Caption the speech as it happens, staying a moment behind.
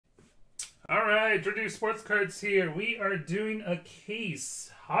All right, Drew Sports Cards here. We are doing a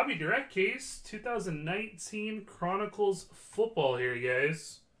case, Hobby Direct case, 2019 Chronicles football here,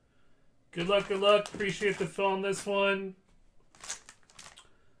 guys. Good luck, good luck. Appreciate the fill on this one.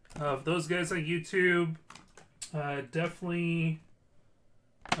 For those guys on YouTube, definitely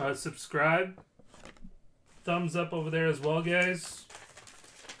subscribe. Thumbs up over there as well, guys.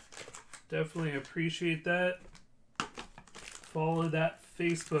 Definitely appreciate that. Follow that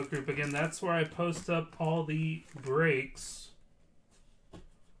Facebook group. Again, that's where I post up all the breaks.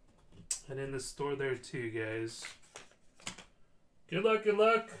 And in the store there too, guys. Good luck, good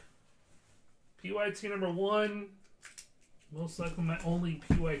luck. PYT number 1. Most likely my only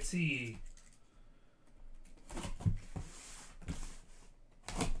PYT.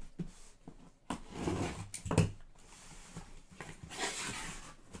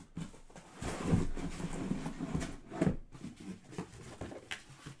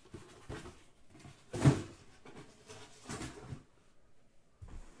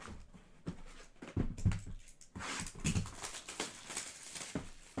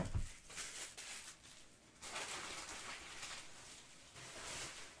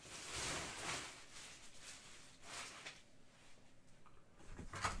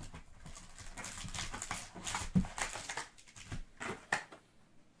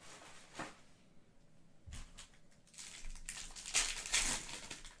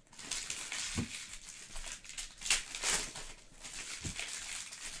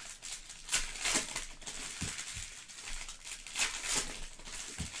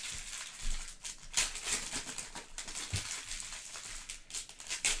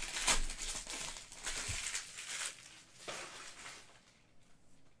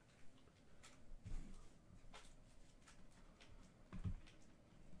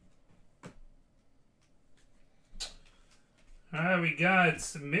 All right, we got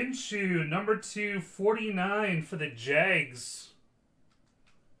Minshew, number 249 for the Jags.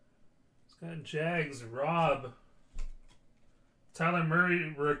 It's got Jags, Rob. Tyler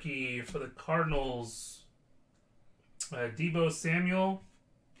Murray, rookie for the Cardinals. Deebo Samuel.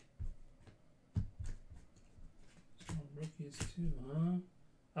 Rookies too,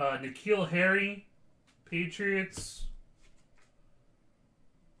 huh? N'Keal Harry, Patriots.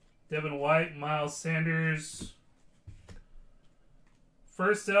 Devin White, Miles Sanders.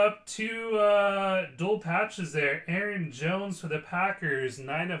 First up, 2 dual patches there. Aaron Jones for the Packers,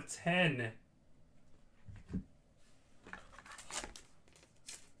 9 of 10.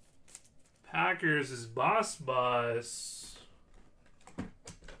 Packers is Boss.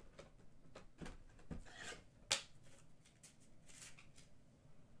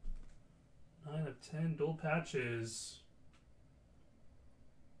 9 of 10 dual patches.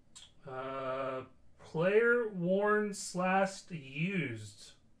 Player worn /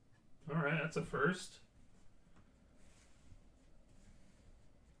 used. Alright, that's a first.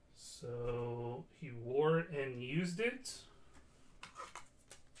 So he wore it and used it.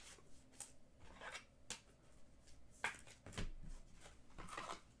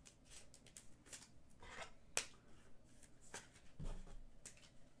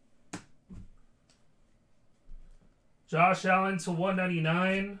 Josh Allen to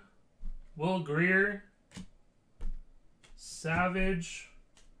 199. Will Greer, Savage,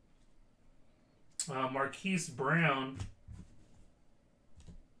 Marquise Brown,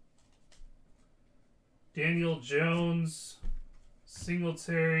 Daniel Jones,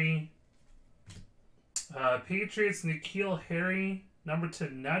 Singletary, Patriots, N'Keal Harry, number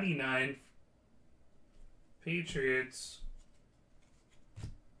 299, Patriots,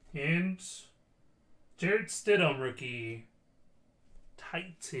 and Jarrett Stidham, rookie.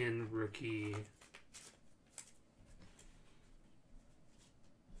 Titan rookie.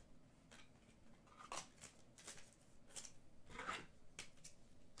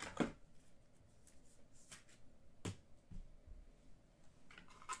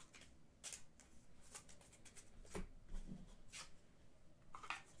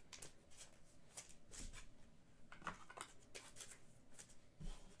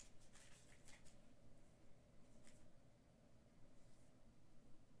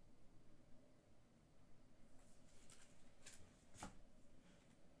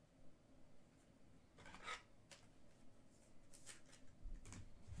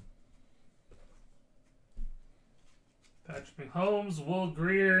 Patrick Mahomes, Will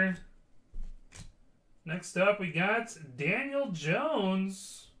Greer. Next up, we got Daniel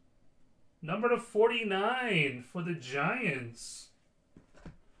Jones, number to 49 for the Giants.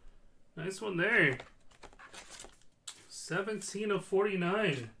 Nice one there. 17 of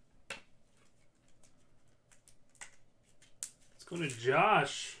 49. Let's go to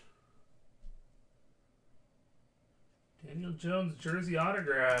Josh. Daniel Jones jersey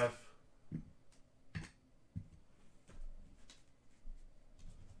autograph.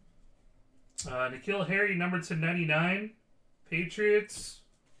 N'Keal Harry, number /99. Patriots.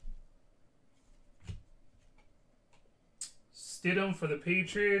 Stidham for the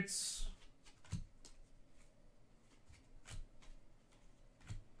Patriots.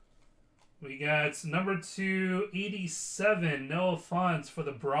 We got number /287, Noah Fant for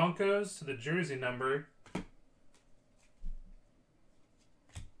the Broncos to the jersey number.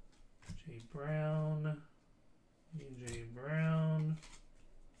 J. Brown. A.J. Brown.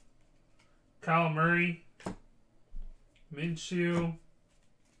 Kyle Murray. Minshew.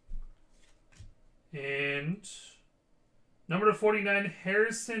 And number /49,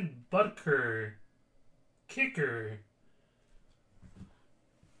 Harrison Butker. Kicker.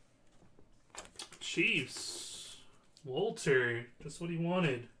 Chiefs. Walter. Just what he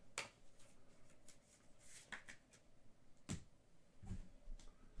wanted.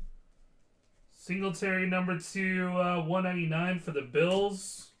 Singletary, number /199 for the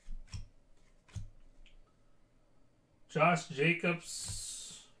Bills. Josh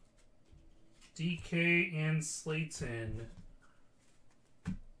Jacobs. DK and Slayton.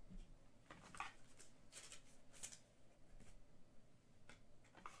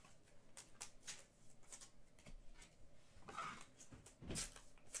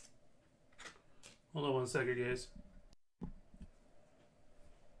 Hold on one second, guys.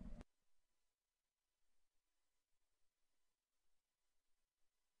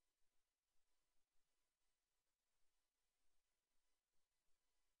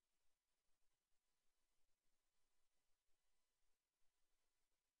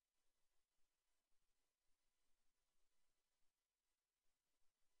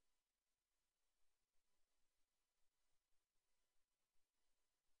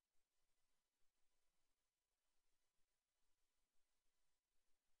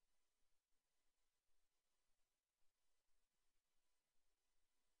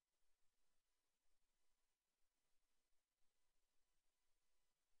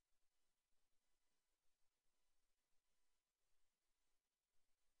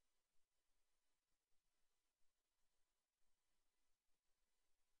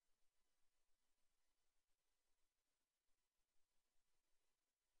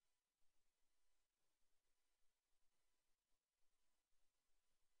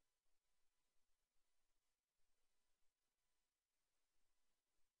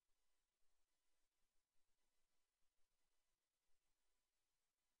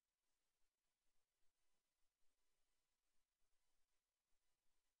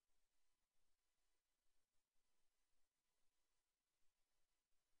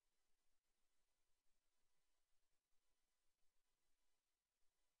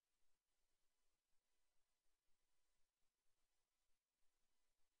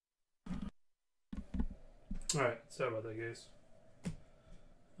 Alright, sorry about that, guys.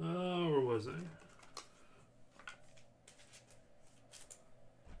 Where was I?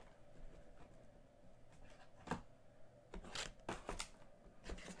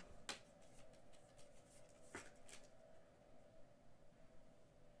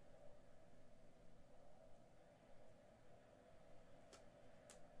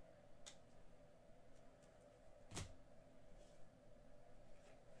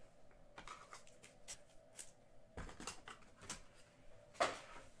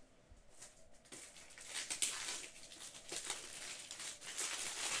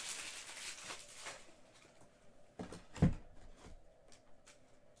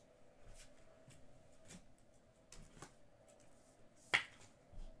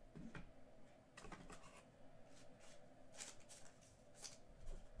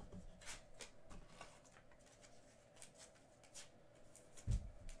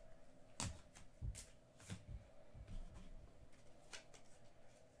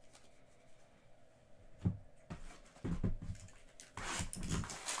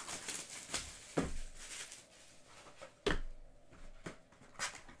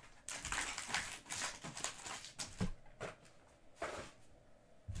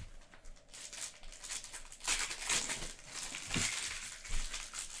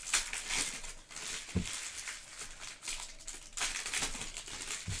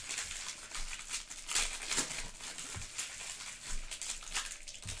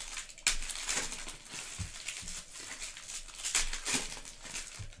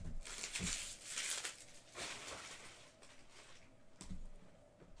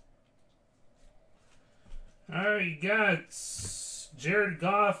 Alright, you got Jared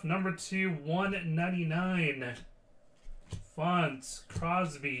Goff, number /199. Font,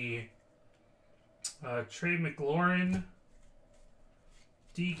 Crosby. Trey McLaurin,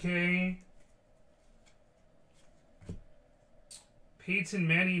 DK, Peyton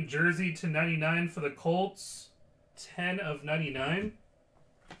Manning jersey to 99 for the Colts, 10 of 99.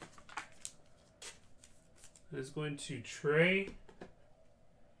 That is going to Trey.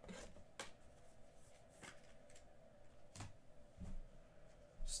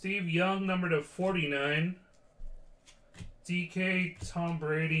 Steve Young, number to 49. DK, Tom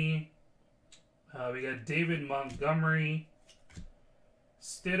Brady. We got David Montgomery.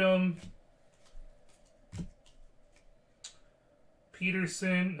 Stidham.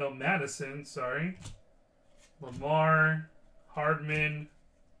 Madison, sorry. Lamar. Hardman.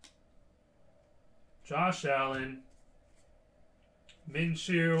 Josh Allen.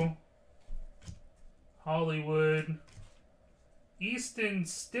 Minshew. Hollywood. Easton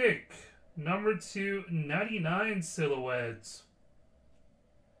Stick, number 299 silhouettes.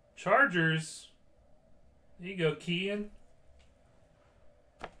 Chargers. There you go, Kean.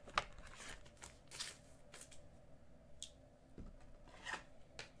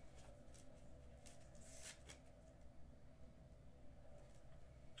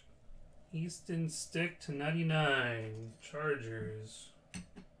 Easton Stick to 99. Chargers.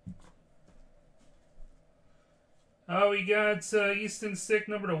 Oh, we got Easton Stick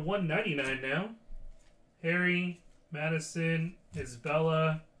number to 199 now. Harry, Madison,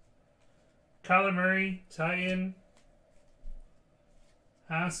 Isabella, Kyler Murray, Titan,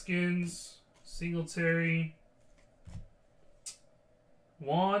 Haskins, Singletary,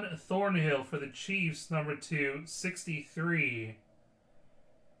 Juan Thornhill for the Chiefs, number 263.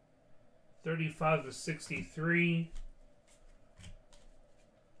 35 of 63.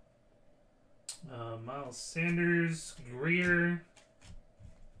 Miles Sanders, Greer,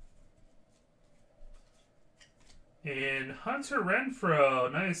 and Hunter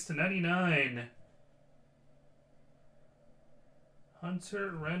Renfrow, nice to 99.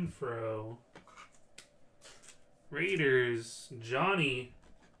 Hunter Renfrow. Raiders, Johnny.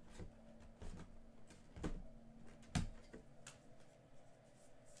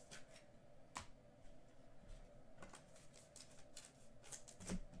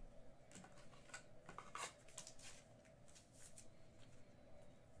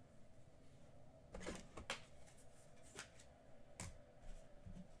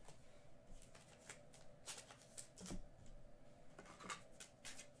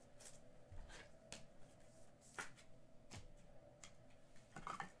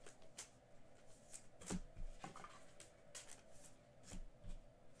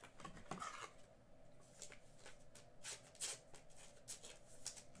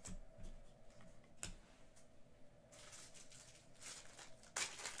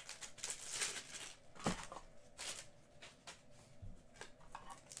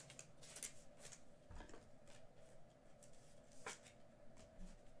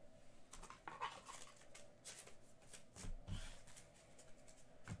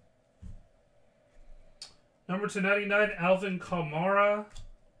 Number 299, Alvin Kamara,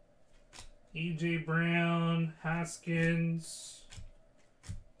 E.J. Brown, Haskins,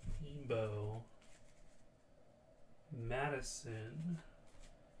 Ebo, Madison.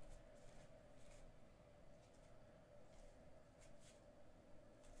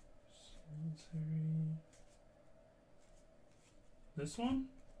 This one?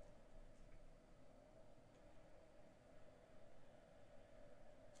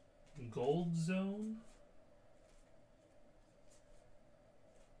 Gold Zone?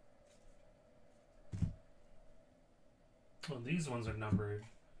 Oh, these ones are numbered.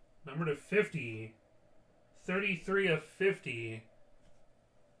 Number to 50. 33 of 50.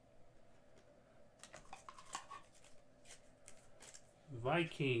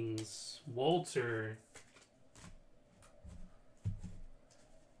 Vikings. Walter.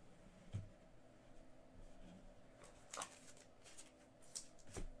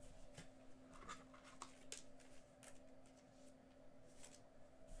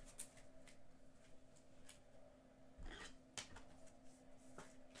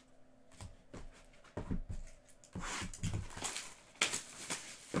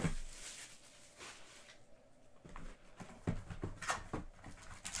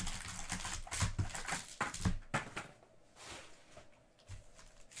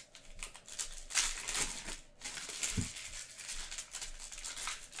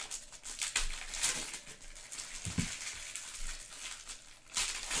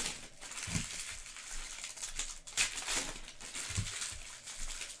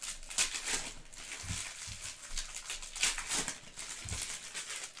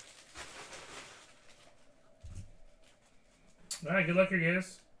 Alright, good luck here,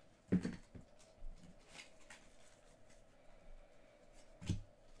 guys.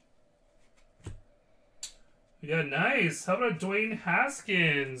 We got nice. How about Dwayne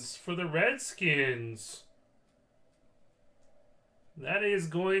Haskins for the Redskins? That is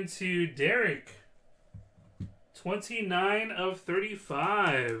going to Derek. 29 of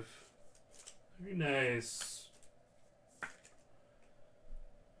 35. Very nice.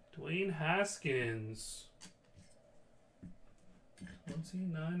 Dwayne Haskins.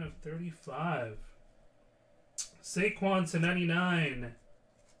 29 of 35. Saquon to 99.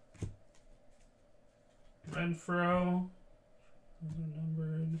 Renfro.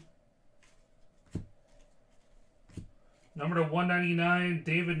 Numbered. Number to 199,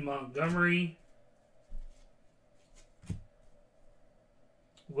 David Montgomery.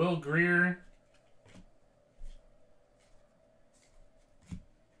 Will Greer.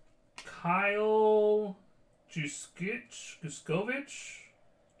 Kyle Juskevich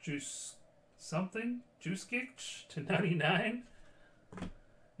to 99.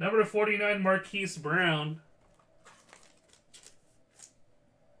 Number to 49, Marquise Brown.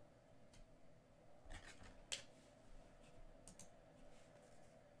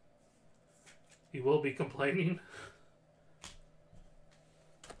 He will be complaining.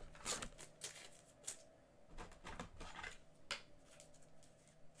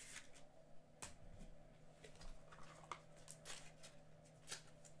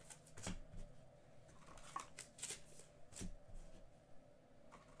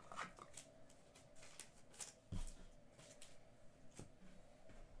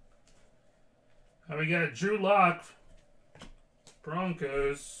 We got Drew Lock,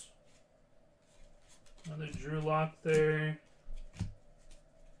 Broncos. Another Drew Lock there.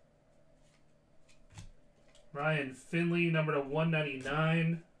 Ryan Finley, number to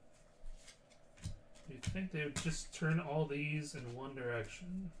 199. You'd think they would just turn all these in one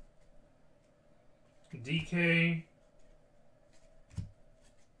direction. DK.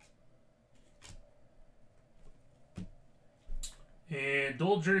 And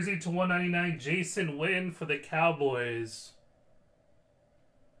dual jersey to 199, Jason Witten for the Cowboys.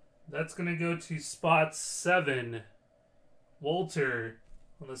 That's going to go to spot 7. Walter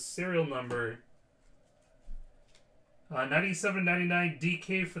on the serial number. 97.99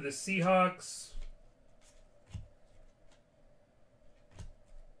 DK for the Seahawks.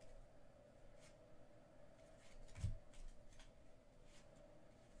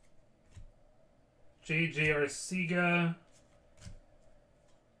 JJ Arcega.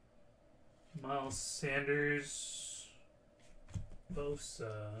 Miles Sanders. Bosa.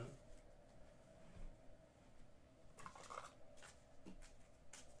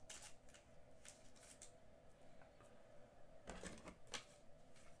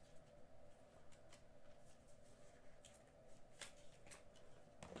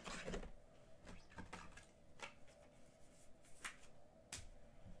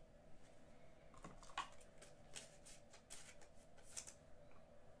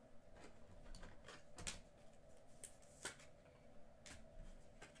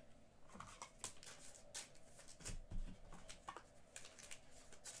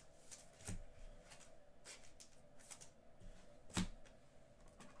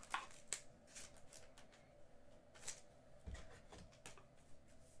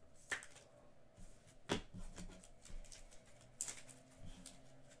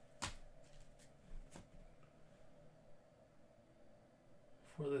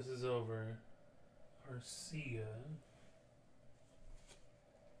 Before this is over, Arcia.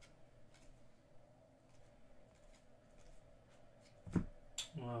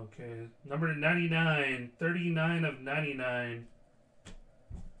 Okay, number 99, 39 of 99.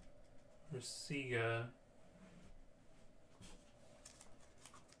 Arcia.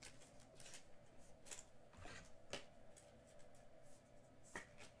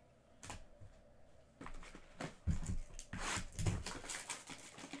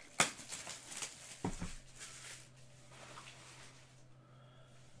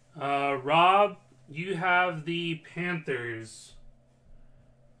 Rob, you have the Panthers.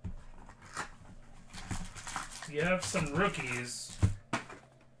 You have some rookies.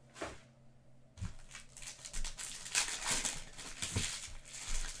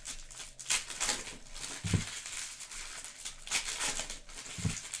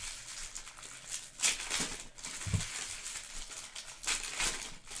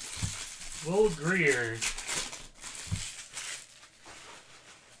 Will Greer.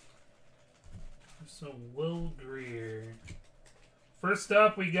 Some Will Greer. First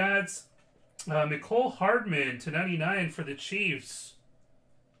up, we got Mecole Hardman to 99 for the Chiefs.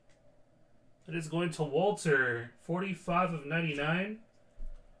 That is going to Walter. 45 of 99.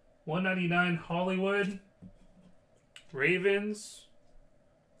 199 Hollywood. Ravens.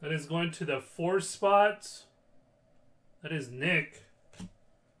 That is going to the 4 spot. That is Nick.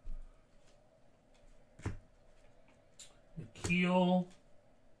 Nikhil.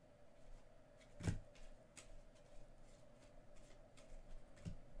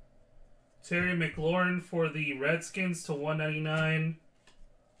 Terry McLaurin for the Redskins to 199.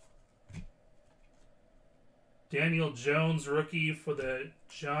 Daniel Jones, rookie for the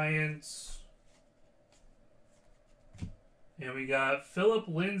Giants. And we got Philip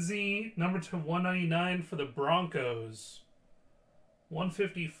Lindsay, number to 199 for the Broncos.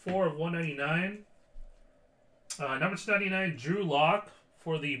 154 of 199. Number 299, Drew Lock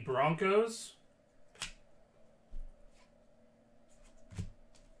for the Broncos.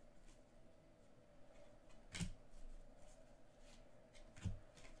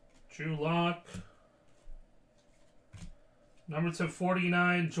 Drew Lock. Number to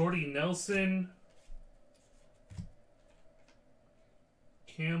 49, Jordy Nelson.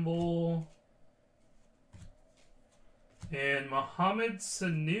 Campbell. And Mohamed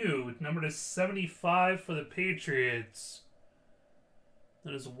Sanu, number to 75 for the Patriots.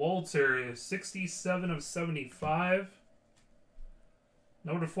 That is Walter, 67 of 75.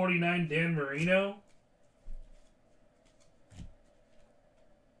 Number to 49, Dan Marino.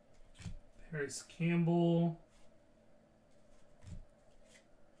 Paris Campbell.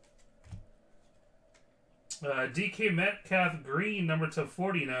 DK Metcalf Green, number to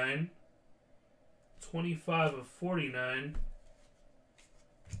 49. 25 of 49.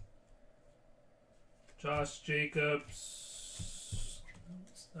 Josh Jacobs.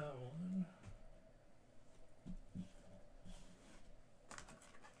 What's that one?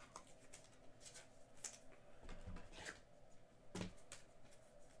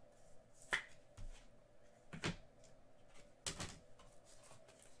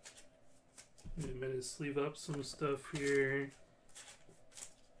 Wait a minute, sleeve up some stuff here.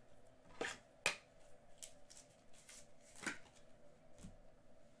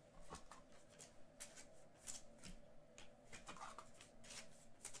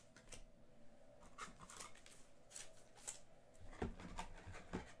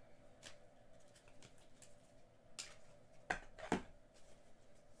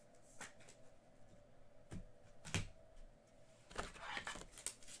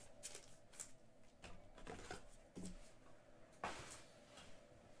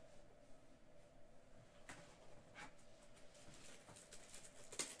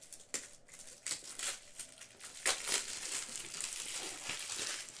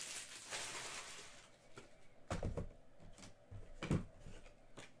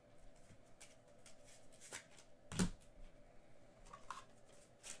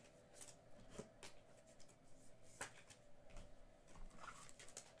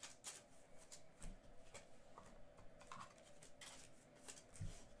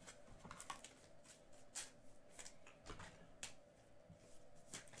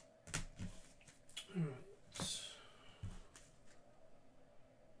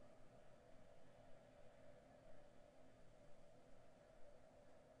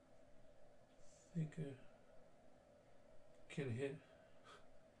 I think I can hit.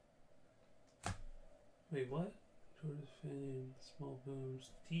 Wait, what? Tour of Fame, Small Booms,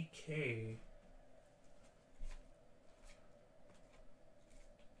 DK.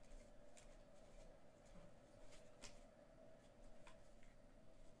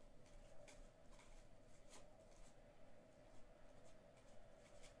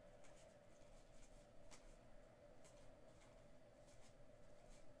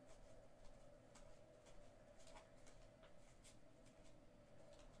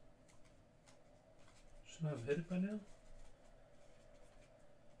 Shouldn't I have hit it by now?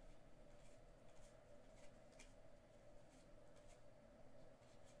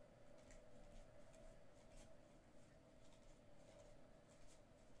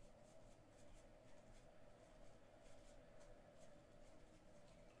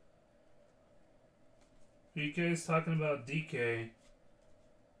 Are you guys talking about DK?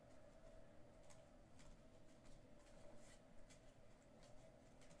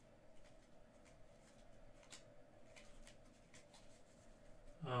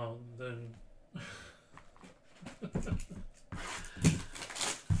 Oh, then...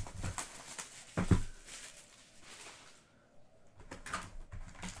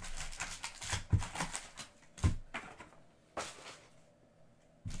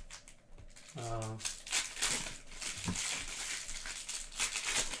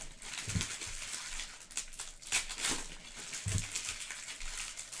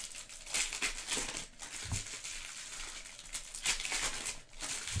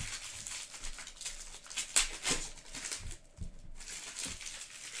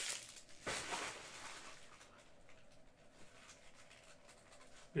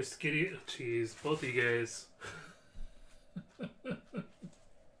 Just kidding. Jeez, both of you guys.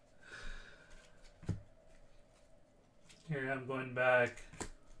 Here, I'm going back.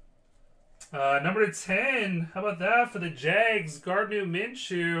 Number 10. How about that for the Jags? Gardner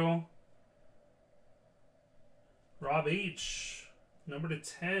Minshew. Rob H. Number to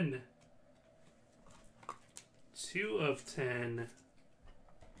 10. 2 of 10.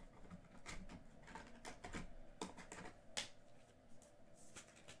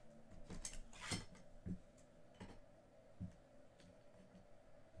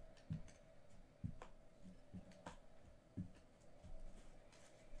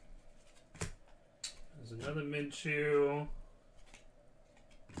 There's another Minshew.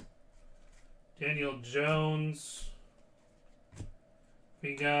 Daniel Jones.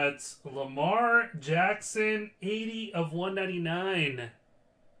 We got Lamar Jackson, 80 of 199.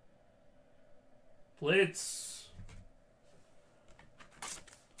 Blitz.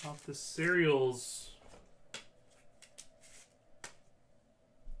 Off the cereals.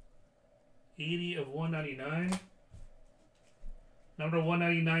 80 of 199. Number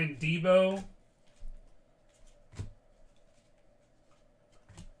 199, Debo.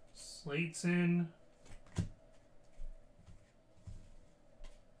 Slayton.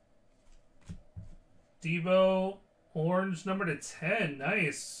 Debo, orange, number to 10.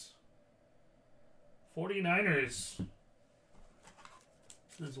 Nice. 49ers.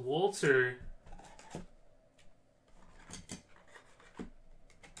 There's Walter.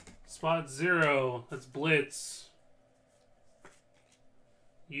 Spot 0. That's Blitz.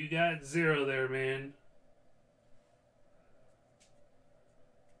 You got 0 there, man.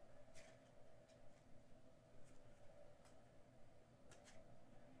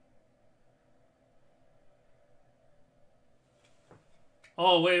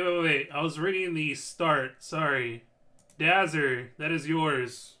 Oh, wait. I was reading the start. Sorry. Dazzer, that is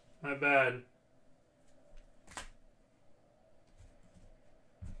yours. My bad.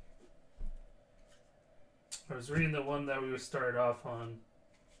 I was reading the one that we would start off on.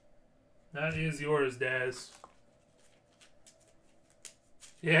 That is yours, Daz.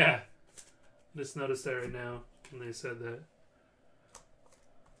 Yeah. Just noticed that right now when they said that.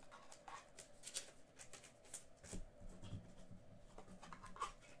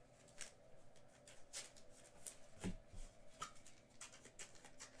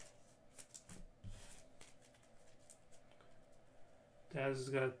 Daz has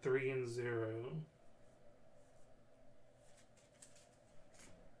got 3 and 0.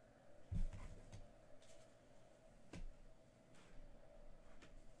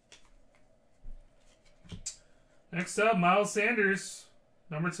 Next up, Miles Sanders.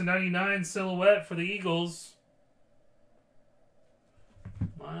 Number 299 silhouette for the Eagles.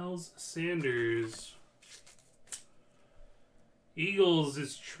 Miles Sanders. Eagles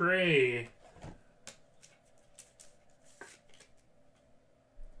is Trey.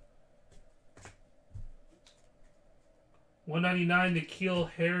 $199 N'Keal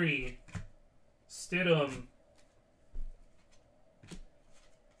Harry. Stidham.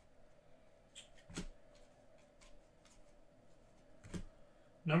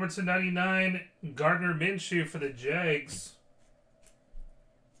 Number 299 Gardner Minshew for the Jags.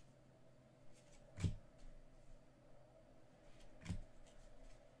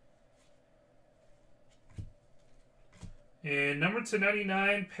 And number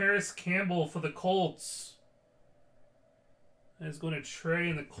 299 Paris Campbell for the Colts. Is going to Trey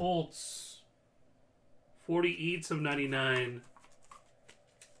in the Colts. 48 of 99.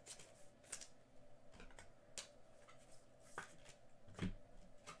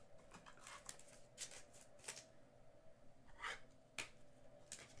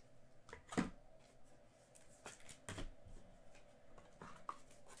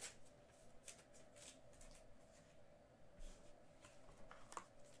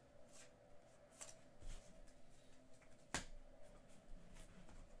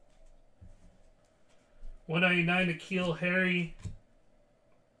 $199 N'Keal Harry.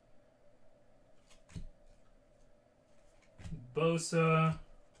 Bosa.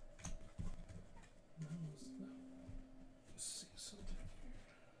 Let's see something here.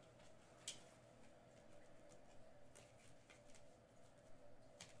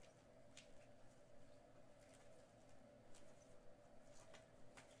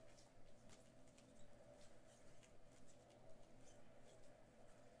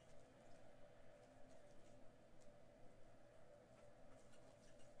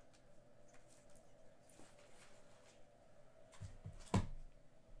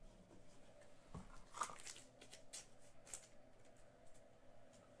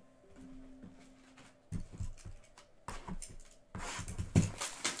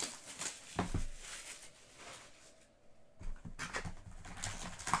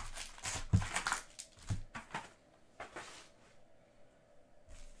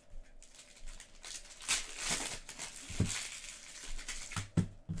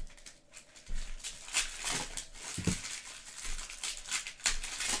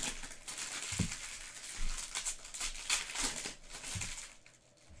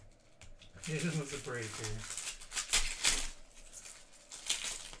 It was a breaker.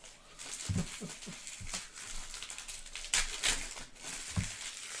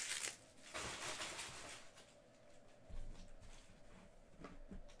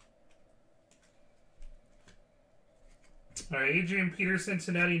 All right, Adrian Peterson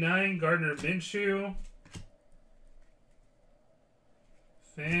to 99, Gardner Minshew.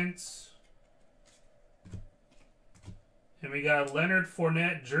 Fence. And we got Leonard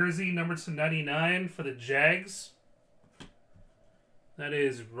Fournette jersey number to 99 for the Jags. That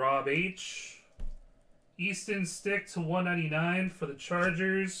is Rob H. Easton Stick to 199 for the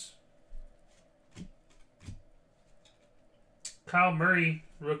Chargers. Kyle Murray,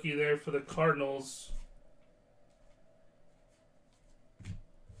 rookie there for the Cardinals.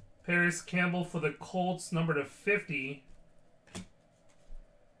 Paris Campbell for the Colts, number to 50.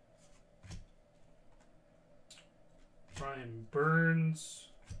 Brian Burns,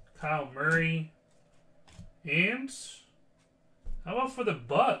 Kyle Murray, and how about for the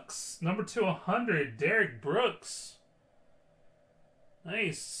Bucks? Number to 100, Derek Brooks.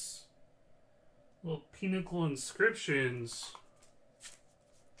 Nice. Little pinnacle inscriptions.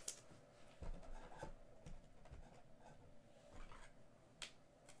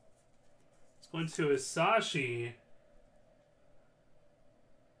 It's going to Isashi.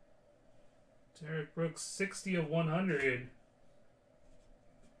 Derek Brooks, 60 of 100.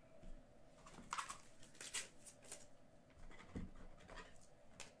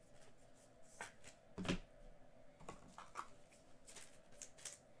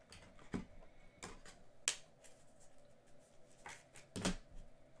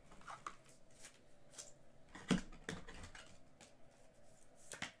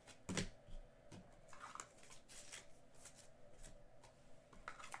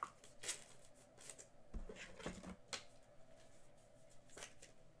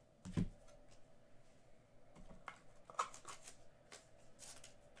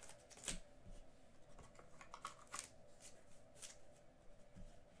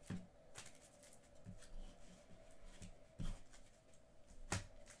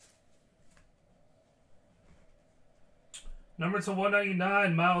 Number to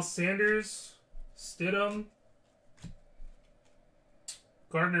 199, Miles Sanders, Stidham.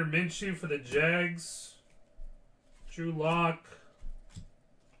 Gardner Minshew for the Jags. Drew Lock.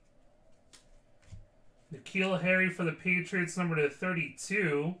 N'Keal Harry for the Patriots, number to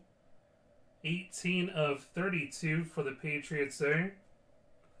 32. 18 of 32 for the Patriots there.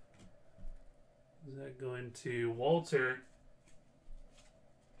 Is that going to Walter?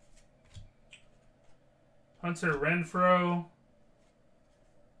 Hunter Renfrow.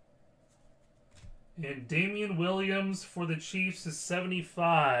 And Damian Williams for the Chiefs is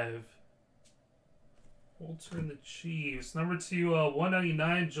 75. Walter and the Chiefs. Number to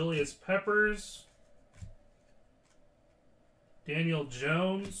 199, Julius Peppers. Daniel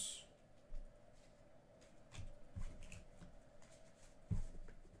Jones.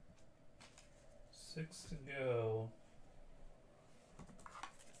 Six to go.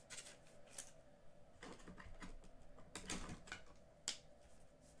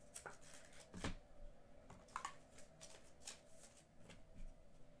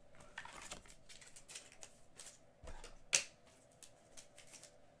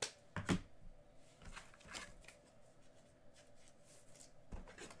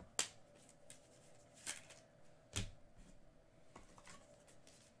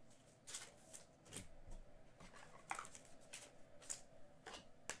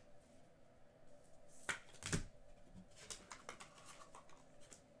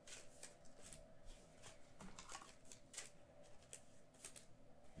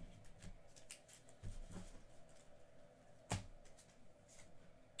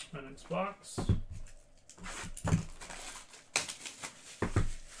 Next box.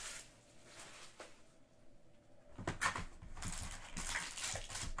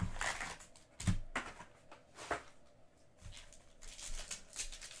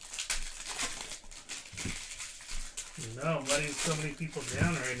 No, I'm letting so many people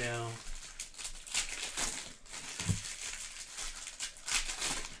down right now.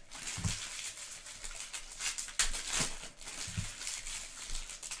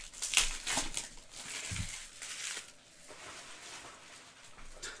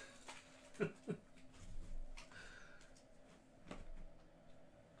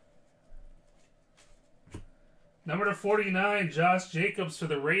 Number to 49, Josh Jacobs for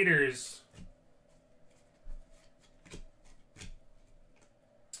the Raiders.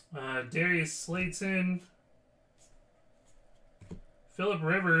 Darius Slayton. Phillip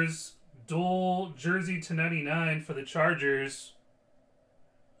Rivers, dual jersey to 99 for the Chargers.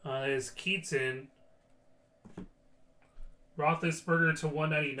 Is Keaton. Roethlisberger to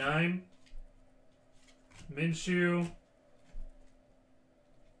 199. Minshew.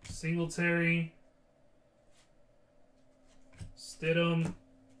 Singletary. Stidham.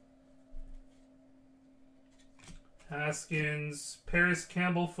 Haskins. Paris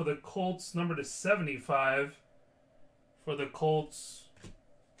Campbell for the Colts, number to 75. For the Colts.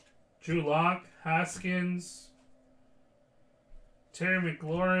 Drew Lock. Haskins. Terry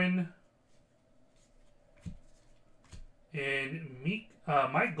McLaurin. And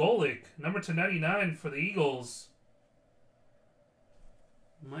Mike Golick, number to 99 for the Eagles.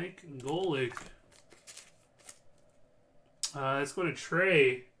 Mike Golick. Let's go to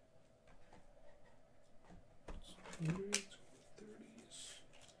Trey. 100s, 30s,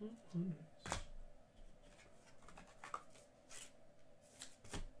 100s.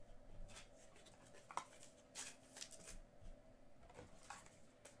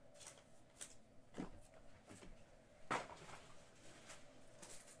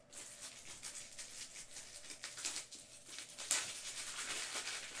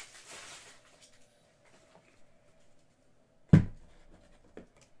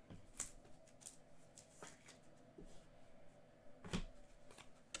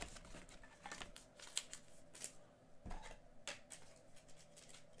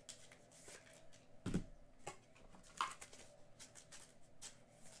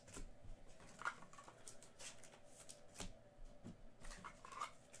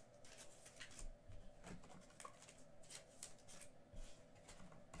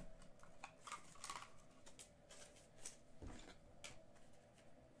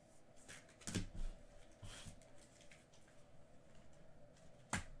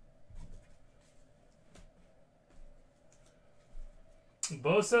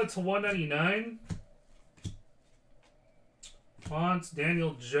 Bosa to 199. Fonts,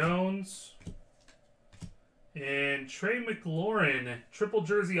 Daniel Jones. And Trey McLaurin. Triple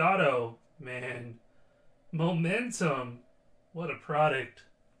jersey auto. Man. Momentum. What a product.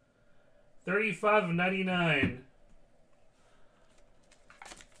 35 of 99.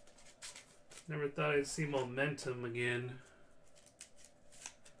 Never thought I'd see momentum again.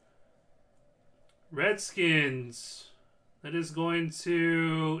 Redskins. That is going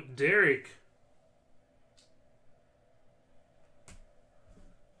to Derek.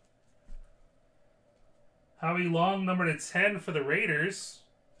 Howie Long, number to 10 for the Raiders.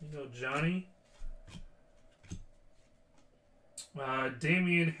 You know, Johnny.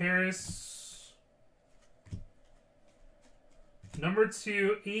 Damian Harris. Number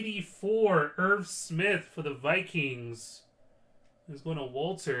 284, Irv Smith for the Vikings. He's going to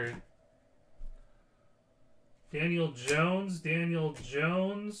Walter. Daniel Jones,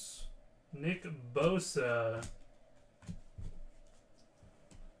 Nick Bosa.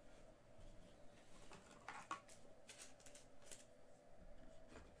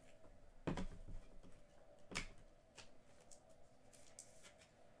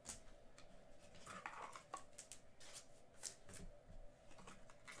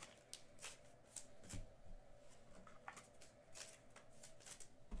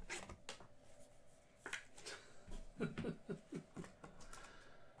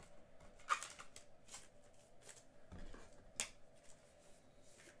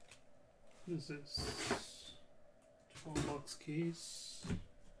 What is this? 12-box case.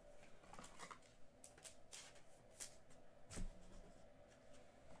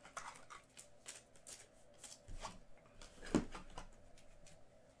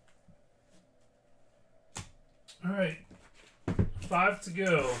 All right, 5 to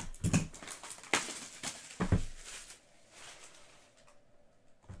go.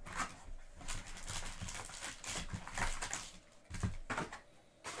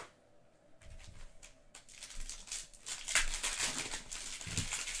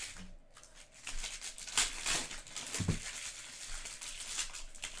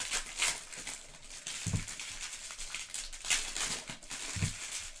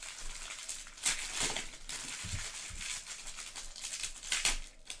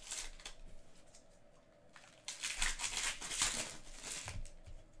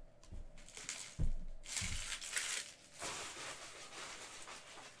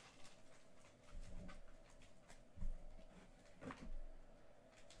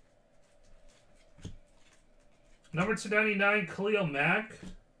 Number 299, Khalil Mack.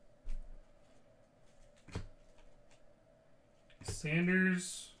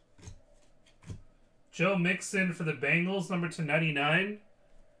 Sanders. Joe Mixon for the Bengals, number 299.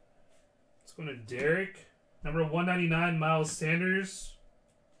 Let's go to Derek. Number 199, Miles Sanders.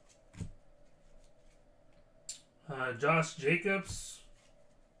 Josh Jacobs.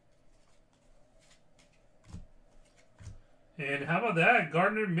 And how about that?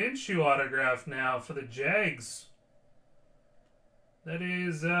 Gardner Minshew autograph now for the Jags. That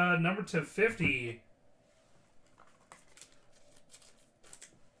is number /50.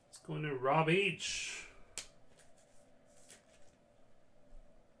 It's going to Rob H.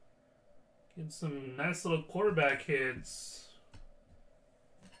 Getting some nice little quarterback hits.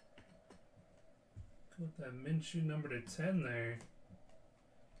 With that Minshew number /10 there.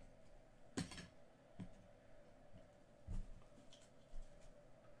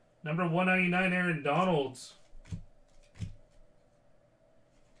 Number 199, Aaron Donald.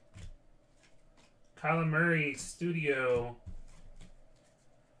 Kyler Murray, Studio.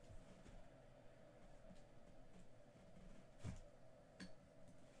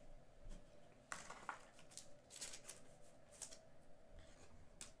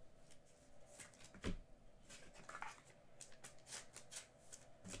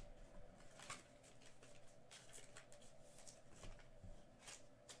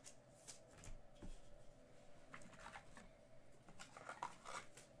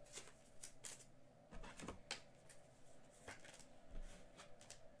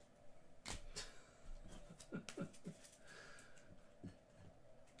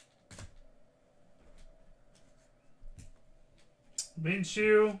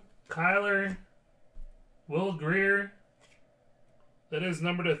 Minshew, Kyler, Will Greer. That is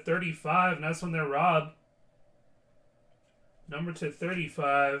number /35, and that's when they're Rob. Number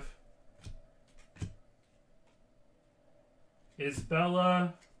 /35 is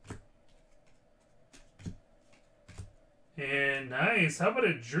Bella. And nice. How about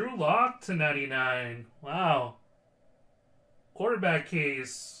a Drew Lock /99? Wow. Quarterback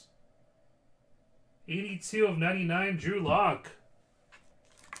case. 82 of 99, Drew Lock.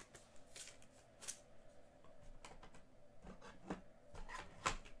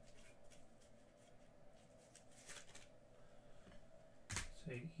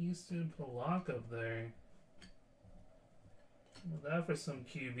 Houston, put a lock up there. Well, that for some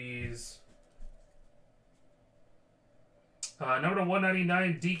QBs. Number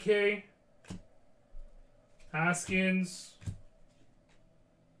 199, DK. Haskins.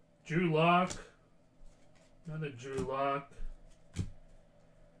 Drew Lock. Another Drew Lock.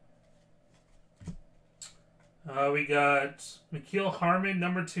 We got Mekhi Harmon,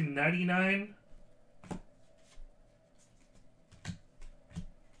 number /299.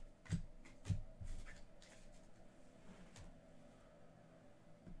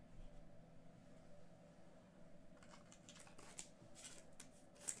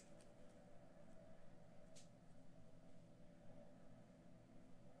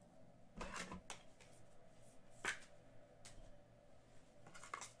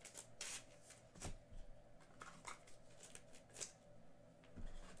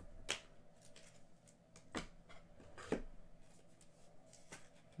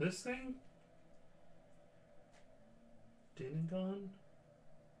 This thing? Didn't gone?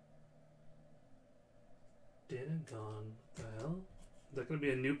 Didn't gone. What the hell? Is that going to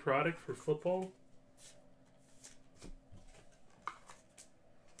be a new product for football?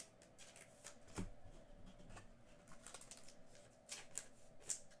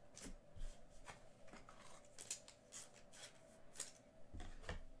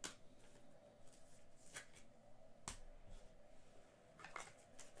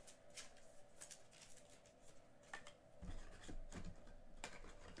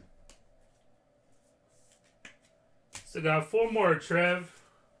 So got 4 more, Trev.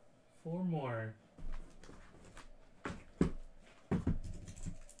 4 more.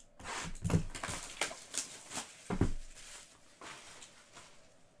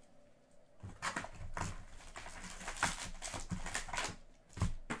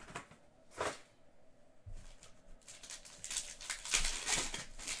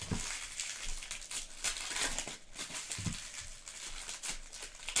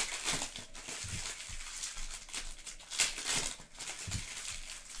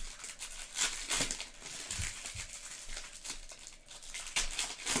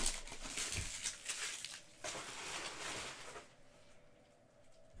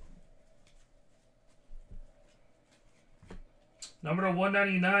 Number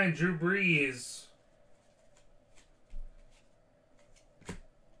 199, Drew Brees.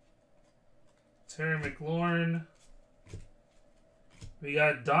 Terry McLaurin. We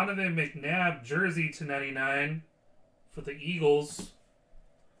got Donovan McNabb, jersey /99 for the Eagles.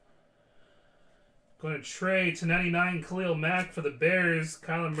 Going to Trey /99, Khalil Mack for the Bears.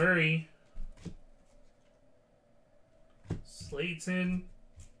 Kyler Murray. Slayton.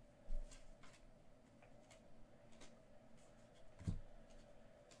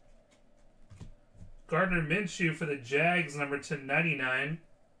 Gardner Minshew for the Jags, number /99.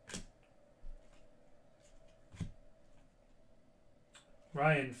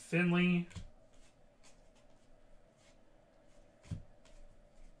 Ryan Finley.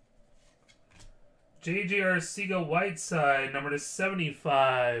 J.J. Arcega-Whiteside, number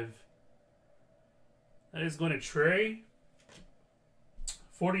 /75. That is going to Trey.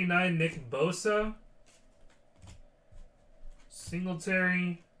 49, Nick Bosa.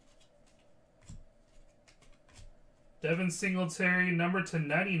 Singletary. Devin Singletary, number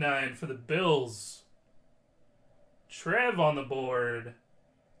 /99 for the Bills. Trev on the board.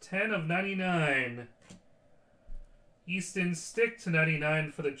 10 of 99. Easton Stick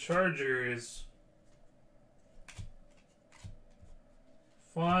 /99 for the Chargers.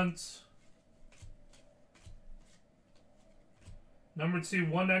 Font. Number 2,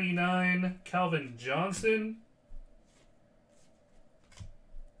 199, Calvin Johnson.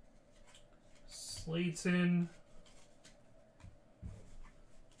 Slayton.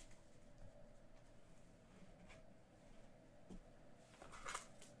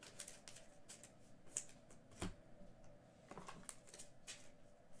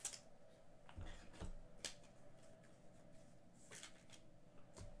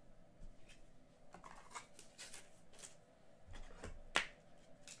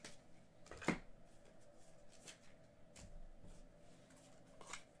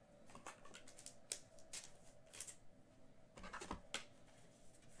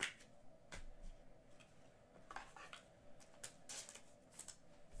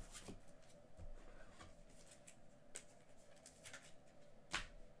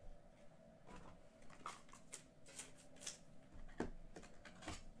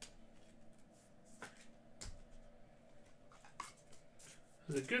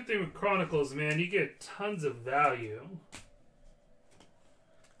 The good thing with Chronicles, man, you get tons of value.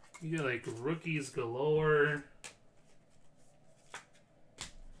 You get like rookies galore.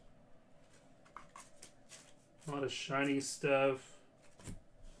 A lot of shiny stuff.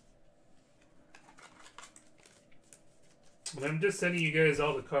 But I'm just sending you guys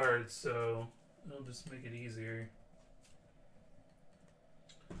all the cards, so it'll just make it easier.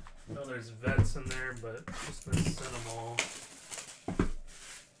 I know there's vets in there, but I'm just gonna send them all.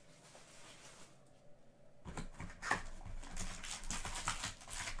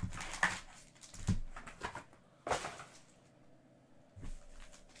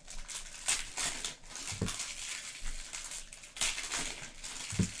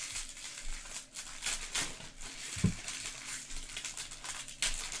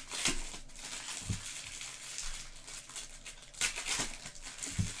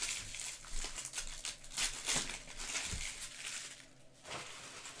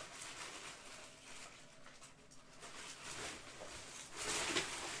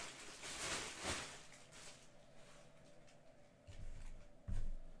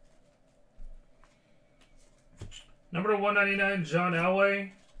 Number 199, John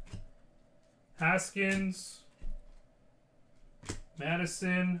Elway. Haskins.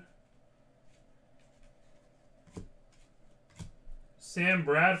 Madison. Sam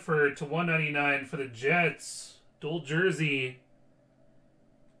Bradford /199 for the Jets. Dual jersey.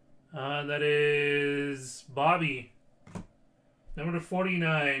 That is Bobby. Number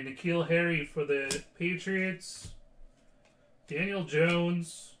 49, N'Keal Harry for the Patriots. Daniel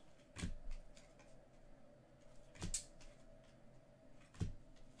Jones.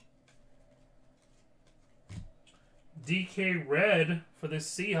 DK Red for the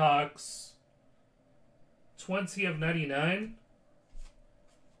Seahawks. 20 of 99.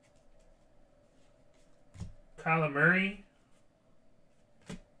 Kyler Murray.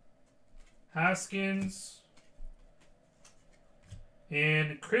 Haskins.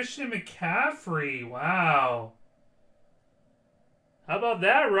 And Christian McCaffrey. Wow. How about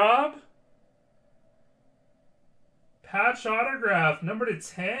that, Rob? Patch autograph, number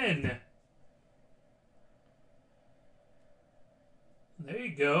 /10. There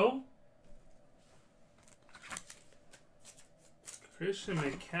you go. Christian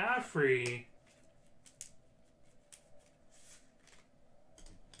McCaffrey.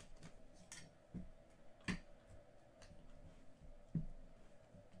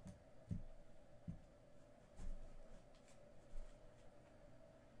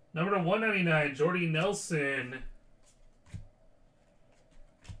 Number 199, Jordy Nelson.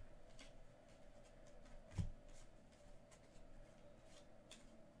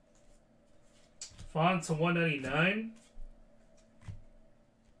 Font /199.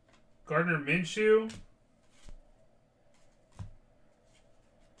 Gardner Minshew.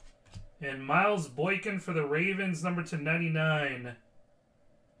 And Miles Boykin for the Ravens, number /99.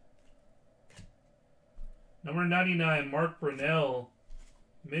 Number 99, Mark Brunell.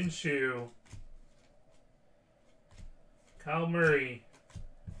 Minshew. Kyle Murray.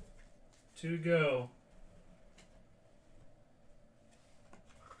 2 to go.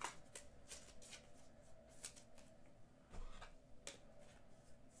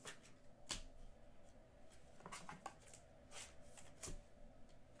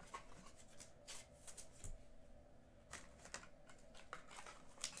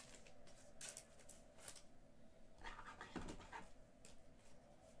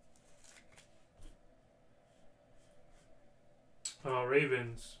 Oh,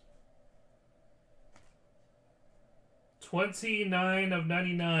 Ravens. 29 of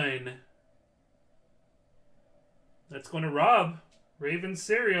 99. That's going to Rob. Ravens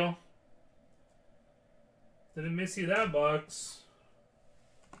cereal. Didn't miss you that box.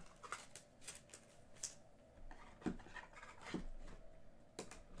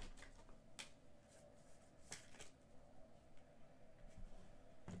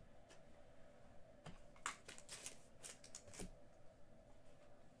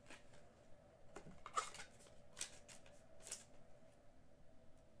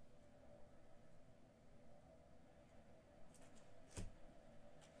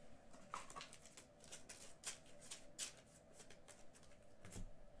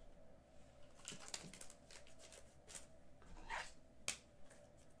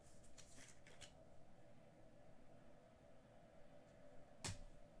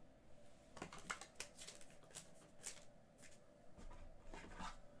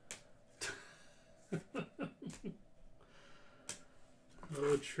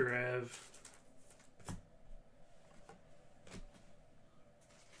 Oh, Trev.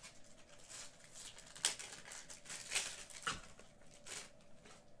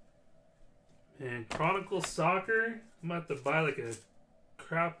 Man, Chronicles Soccer? I'm about to buy like a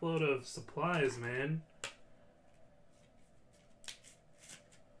crap load of supplies, man.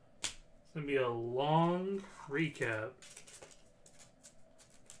 It's gonna be a long recap.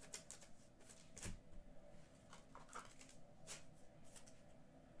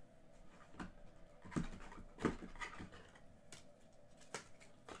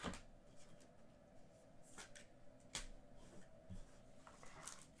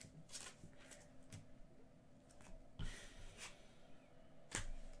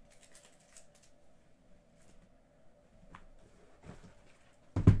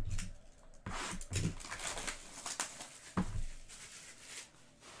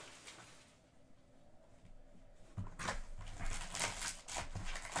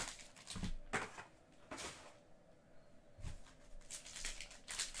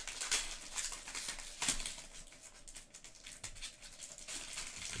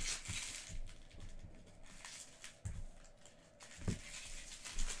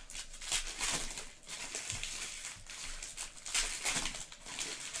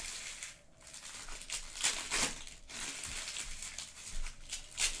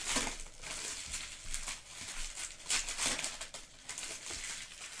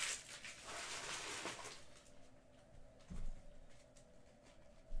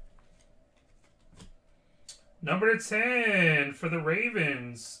 Number 10 for the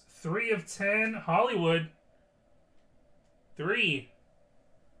Ravens. 3 of 10, Hollywood. 3.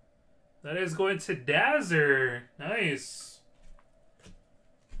 That is going to Dazzer. Nice.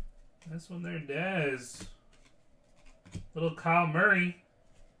 Nice one there, Daz. Little Kyle Murray.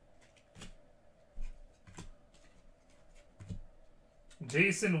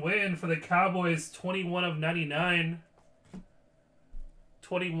 Jason Witten for the Cowboys. 21 of 99.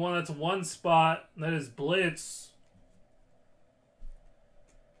 21, that's one spot. That is Blitz.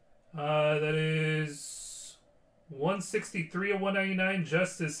 That is 163 of 199,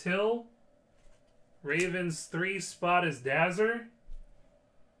 Justice Hill. Ravens 3 spot is Dazzer.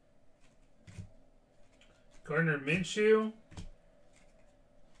 Gardner Minshew.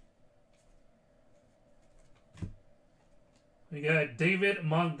 We got David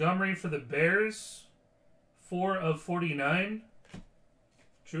Montgomery for the Bears. 4 of 49.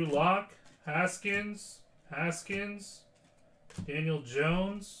 Drew Lock, Haskins, Daniel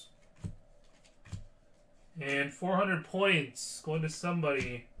Jones, and 400 points going to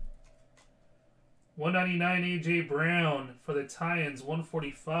somebody. 199 A.J. Brown for the Titans,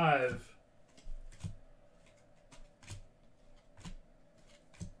 145.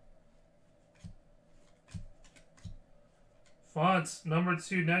 Fonts, number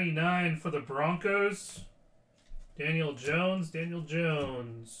 299 for the Broncos. Daniel Jones.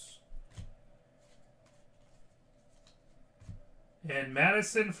 And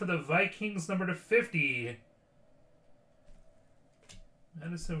Madison for the Vikings, number 250.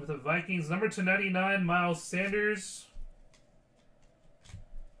 Madison with the Vikings. Number 299, Miles Sanders.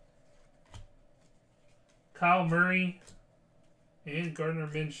 Kyle Murray. And Gardner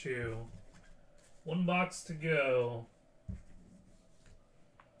Minshew. One box to go.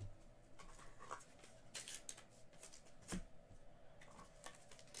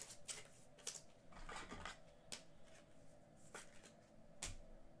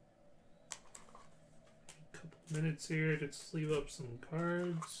 Minutes here to sleeve up some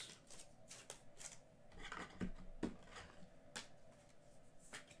cards.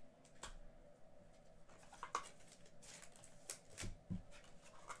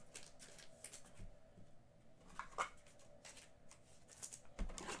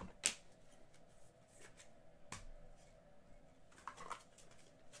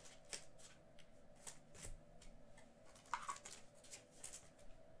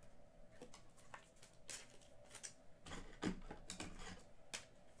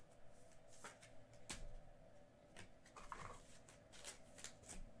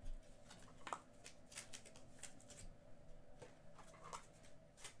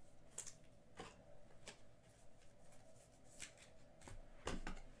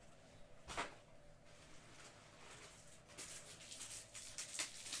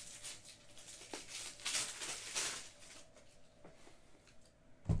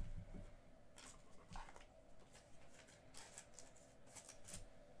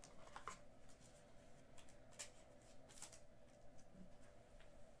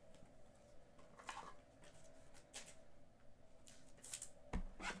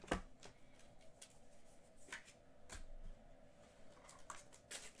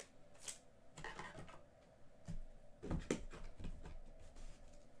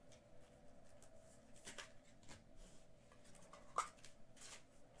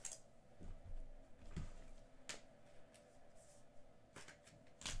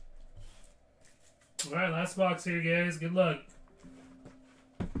 All right, last box here, guys. Good luck.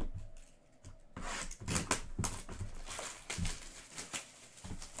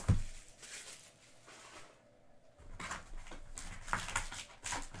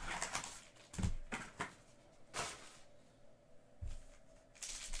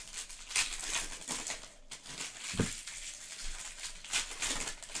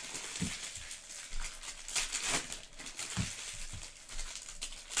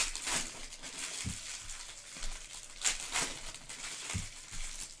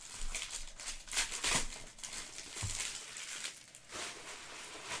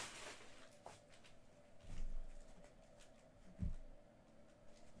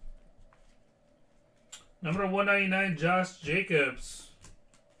 Number 199, Josh Jacobs.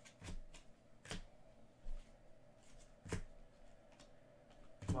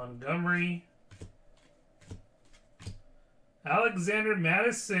 Montgomery. Alexander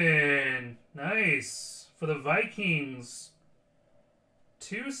Madison. Nice. For the Vikings.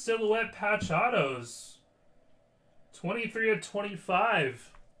 2 silhouette patch autos. 23 of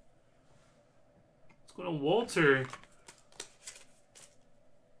 25. Let's go to Walter.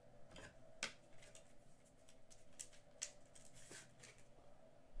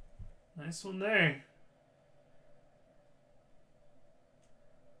 Nice one there.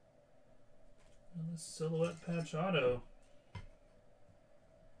 Another silhouette patch auto.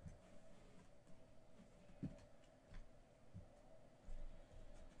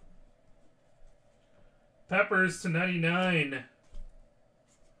 Peppers to 99.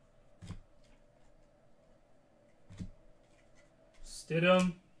 Stidham.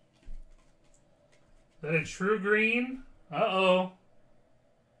 Is that a true green? Uh-oh.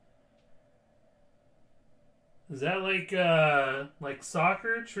 Is that like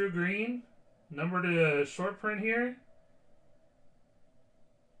soccer, true green? Number to short print here.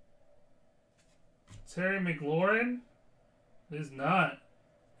 Terry McLaurin? It is not.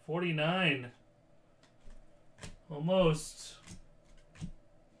 49. Almost.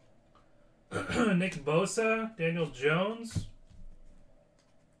 Nick Bosa, Daniel Jones.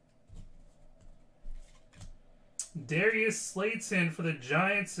 Darius Slayton for the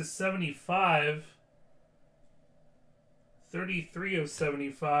Giants to 75. 33 of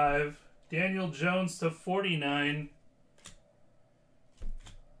 75. Daniel Jones to 49.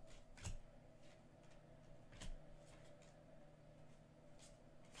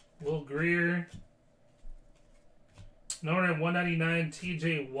 Will Greer. Number 199,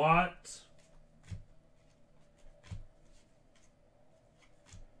 TJ Watt.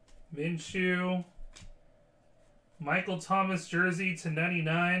 Minshew. Michael Thomas jersey to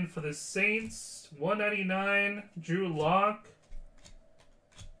 99 for the Saints. 199, Drew Lock.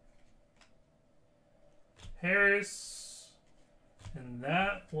 Harris. And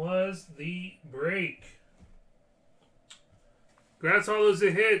that was the break. Congrats all those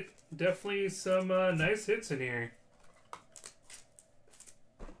that hit. Definitely some nice hits in here.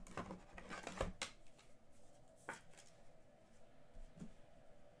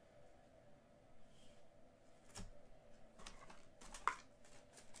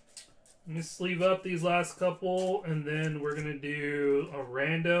 Let me sleeve up these last couple, and then we're going to do a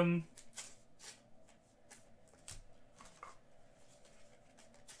random.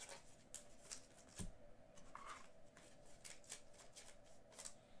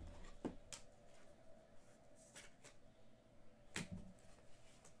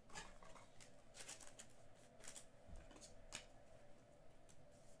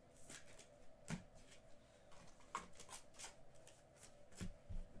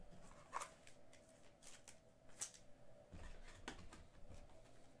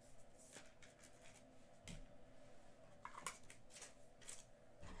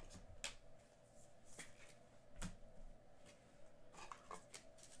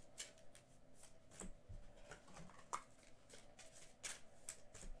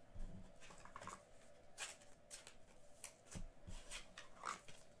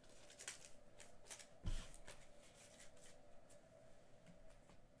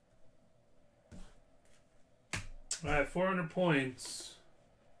 All right, 400 points.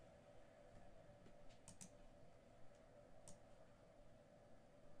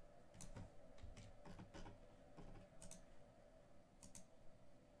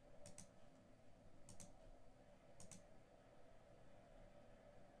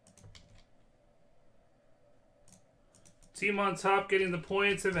 Team on top getting the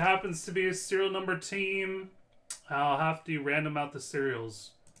points. If it happens to be a serial number team, I'll have to random out the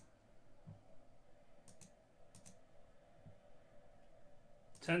serials.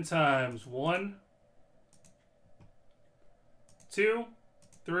 Ten times. 1, 2,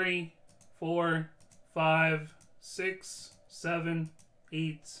 3, 4, 5, 6, 7,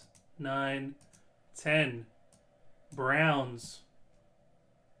 8, 9, 10. Browns.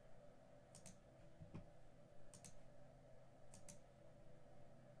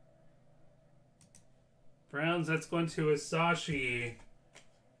 Browns, that's going to Asashi.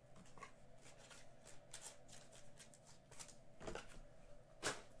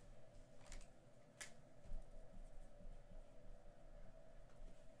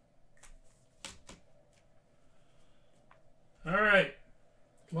 All right,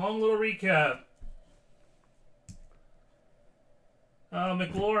 long little recap.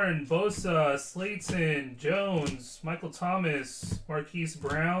 McLaurin, Bosa, Slayton, Jones, Michael Thomas, Marquise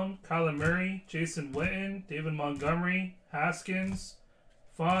Brown, Kyler Murray, Jason Witten, David Montgomery, Haskins,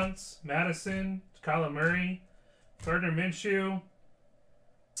 Fonts, Madison, Kyler Murray, Gardner Minshew,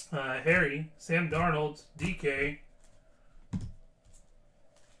 Harry, Sam Darnold, DK,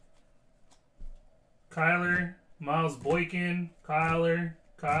 Kyler, Miles Boykin, Kyler,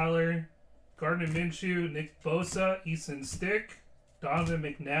 Gardner Minshew, Nick Bosa, Easton Stick, Donovan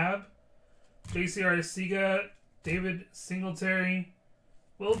McNabb, J.C. Arcega, David Singletary,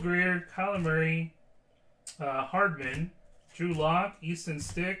 Will Grier, Kyler Murray, Hardman, Drew Lock, Easton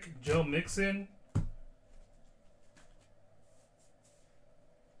Stick, Joe Mixon,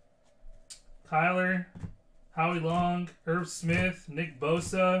 Kyler, Howie Long, Irv Smith, Nick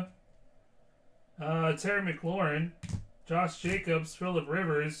Bosa, Terry McLaurin, Josh Jacobs, Phillip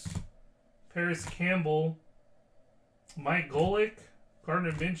Rivers, Paris Campbell, Mike Golick,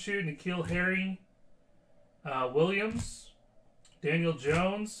 Gardner Minshew, N'Keal Harry, Williams, Daniel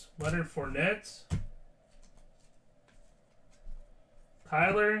Jones, Leonard Fournette,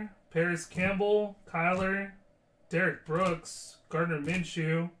 Kyler, Paris Campbell, Kyler, Derek Brooks, Gardner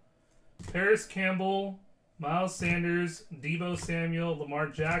Minshew, Paris Campbell, Miles Sanders, Deebo Samuel, Lamar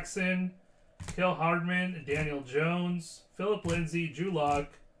Jackson, Hill Hardman, Daniel Jones, Philip Lindsay, Drew Lock,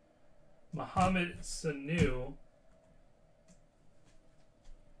 Mohamed Sanu,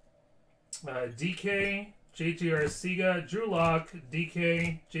 DK, JJ Arcega, Drew Lock,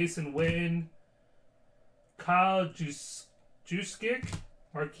 DK, Jason Witten, Kyle Juszczyk,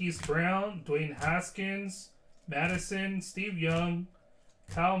 Marquise Brown, Dwayne Haskins, Madison, Steve Young,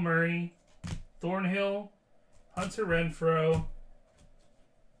 Kyle Murray, Thornhill, Hunter Renfrow,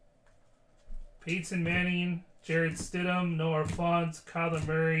 Peyton Manning, Jared Stidham, Noah Font, Kyler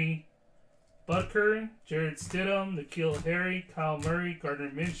Murray, Butker, Jared Stidham, N'Keal Harry, Kyle Murray, Gardner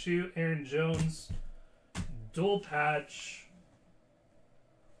Minshew, Aaron Jones, dual patch.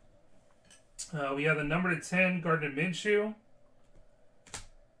 We have the number to 10, Gardner Minshew,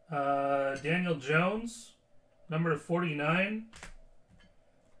 Daniel Jones, number to 49,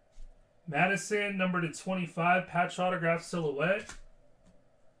 Madison, number to 25, patch autograph silhouette,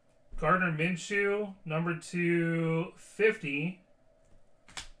 Gardner Minshew, number 250.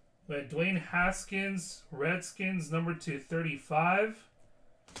 We had Dwayne Haskins, Redskins, number 235.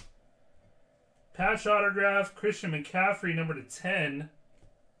 Patch autograph, Christian McCaffrey, number 10.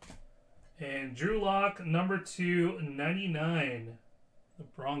 And Drew Lock, number 299. The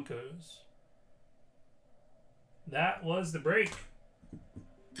Broncos. That was the break.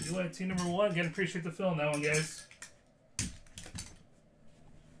 UIT number 1. Again, appreciate the fill on that one, guys.